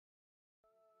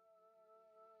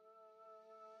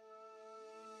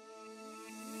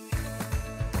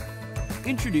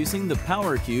Introducing the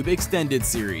PowerCube Extended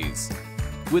Series.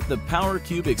 With the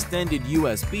PowerCube Extended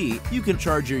USB, you can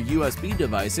charge your USB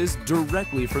devices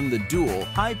directly from the dual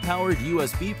high-powered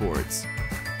USB ports.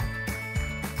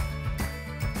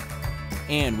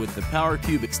 And with the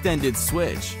PowerCube Extended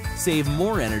Switch, save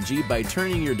more energy by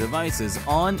turning your devices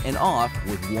on and off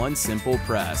with one simple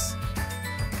press.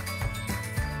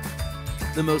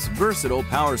 The most versatile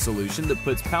power solution that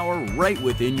puts power right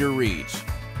within your reach.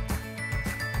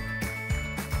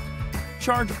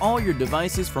 Charge all your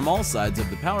devices from all sides of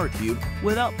the PowerCube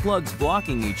without plugs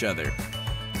blocking each other.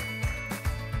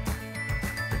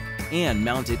 And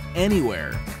mount it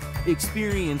anywhere,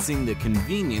 experiencing the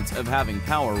convenience of having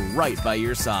power right by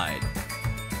your side.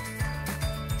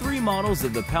 3 models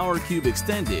of the PowerCube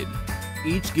Extended,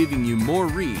 each giving you more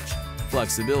reach,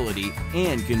 flexibility,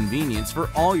 and convenience for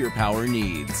all your power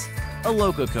needs.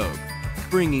 Allocacoc,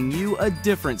 bringing you a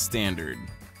different standard.